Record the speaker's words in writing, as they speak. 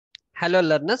Hello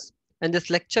learners, in this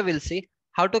lecture we'll see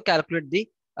how to calculate the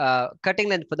cutting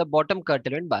length for the bottom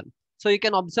curtailment bar. So you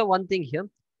can observe one thing here.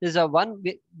 There's a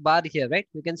bar here, right?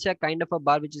 You can see a kind of a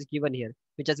bar which is given here,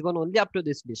 which has gone only up to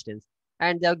this distance.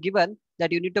 And they have given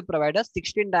that you need to provide a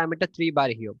 16 diameter 3 bar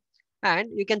here. And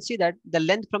you can see that the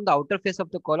length from the outer face of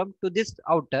the column to this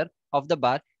outer of the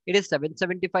bar, it is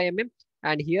 775 mm.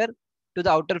 And here to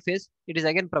the outer face, it is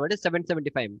again provided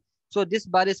 775 mm. So this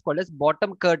bar is called as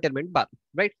bottom curtailment bar,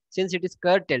 right? Since it is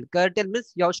curtail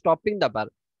means you are stopping the bar.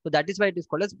 So that is why it is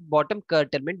called as bottom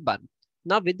curtailment bar.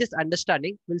 Now with this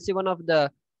understanding, we'll see one of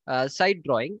the side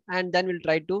drawing and then we'll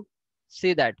try to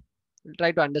see that. We'll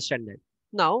try to understand that.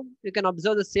 Now you can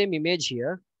observe the same image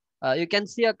here. You can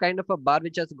see a kind of a bar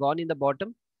which has gone in the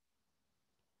bottom.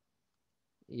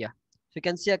 Yeah. So you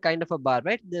can see a kind of a bar,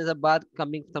 right? There's a bar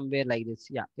coming somewhere like this.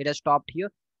 Yeah, it has stopped here.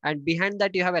 And behind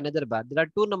that, you have another bar. There are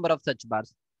two number of such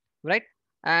bars, right?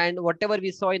 And whatever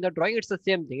we saw in the drawing, it's the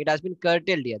same thing. It has been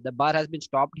curtailed here. The bar has been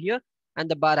stopped here and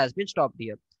the bar has been stopped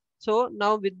here. So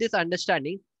now with this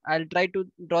understanding, I'll try to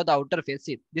draw the outer face.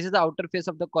 See, this is the outer face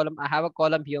of the column. I have a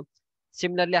column here.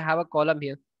 Similarly, I have a column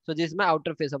here. So this is my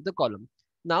outer face of the column.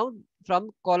 Now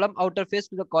from column outer face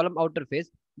to the column outer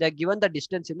face, they are given the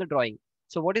distance in the drawing.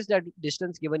 So what is that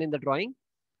distance given in the drawing?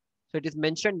 So it is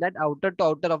mentioned that outer to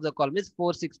outer of the column is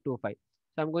 4625.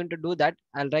 So I'm going to do that.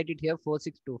 I'll write it here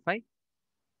 4625.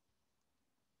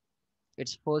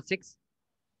 It's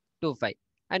 4625.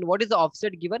 And what is the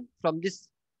offset given from this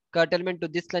curtailment to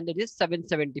this length? It is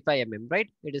 775 mm, right?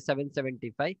 It is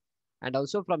 775. And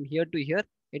also from here to here,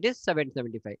 it is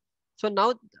 775. So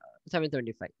now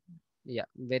 775. Yeah,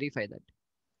 verify that.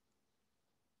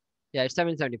 Yeah, it's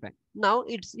 775. Now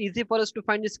it's easy for us to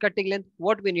find this cutting length.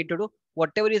 What we need to do,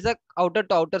 whatever is the outer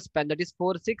to outer span, that is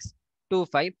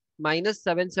 4625 minus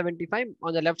 775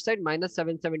 on the left side minus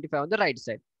 775 on the right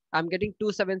side. I'm getting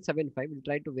 2775. We'll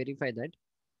try to verify that.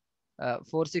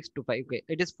 4625. Okay,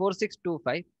 it is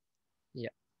 4625. Yeah,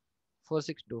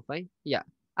 4625. Yeah,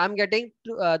 I'm getting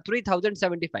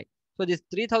 3075. So this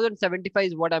 3075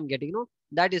 is what I'm getting. No,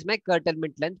 that is my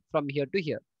curtailment length from here to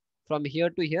here. From here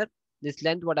to here, this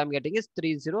length what I'm getting is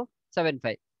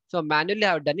 3075. So manually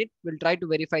I have done it. We'll try to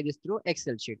verify this through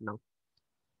Excel sheet now.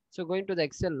 So going to the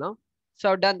Excel now.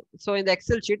 So I've done. So in the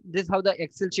Excel sheet, this is how the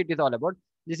Excel sheet is all about.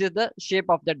 This is the shape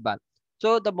of that bar.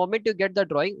 So the moment you get the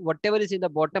drawing, whatever is in the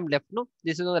bottom left, no,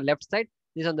 this is on the left side.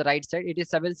 This is on the right side. It is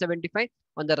 775.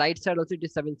 On the right side also it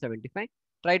is 775.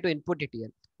 Try to input it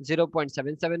here.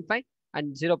 0.775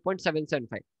 and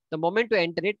 0.775. The moment you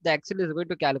enter it, the Excel is going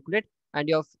to calculate and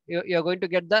you're going to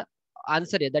get the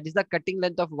answer here. That is the cutting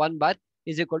length of one bar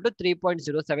is equal to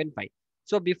 3.075.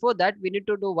 So before that, we need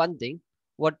to do one thing.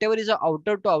 Whatever is the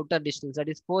outer to outer distance, that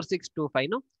is 4625,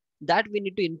 no? That we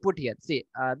need to input here. See,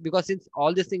 because since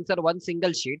all these things are one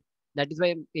single sheet, that is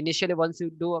why initially once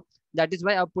you do, that is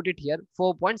why I put it here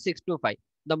 4.625.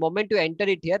 The moment you enter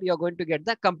it here, you're going to get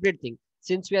the complete thing.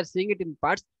 Since we are seeing it in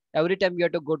parts, every time you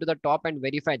have to go to the top and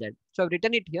verify that. So I've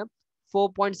written it here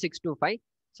 4.625.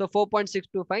 So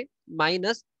 4.625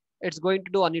 minus, it's going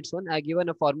to do on its own. I've given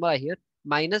a formula here,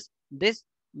 minus this.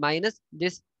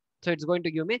 So it's going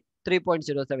to give me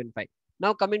 3.075.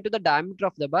 Now coming to the diameter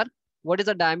of the bar. What is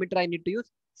the diameter I need to use?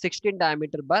 16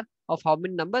 diameter bar of how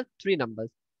many numbers? 3 numbers.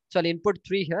 So I'll input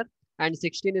 3 here and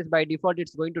 16 is by default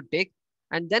it's going to take.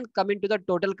 And then coming to the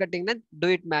total cutting length, do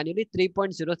it manually.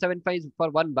 3.075 is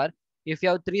for one bar. If you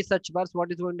have 3 such bars,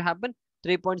 what is going to happen?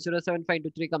 3.075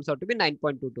 into 3 comes out to be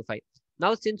 9.225.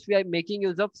 Now since we are making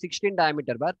use of 16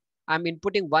 diameter bar, I'm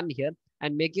inputting 1 here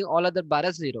and making all other bar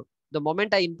as 0. The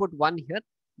moment I input 1 here,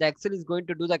 the Excel is going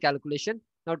to do the calculation.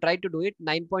 Now try to do it.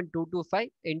 9.225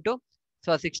 into,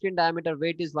 so 16 diameter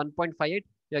weight is 1.58.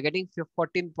 You're getting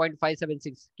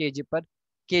 14.576 kg per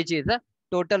kg is the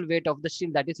total weight of the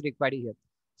steel that is required here.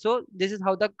 So this is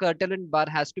how the curtailment bar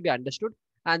has to be understood.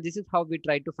 And this is how we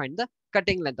try to find the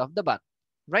cutting length of the bar,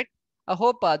 right? I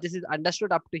hope this is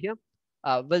understood up to here.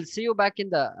 We'll see you back in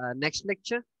the next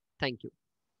lecture. Thank you.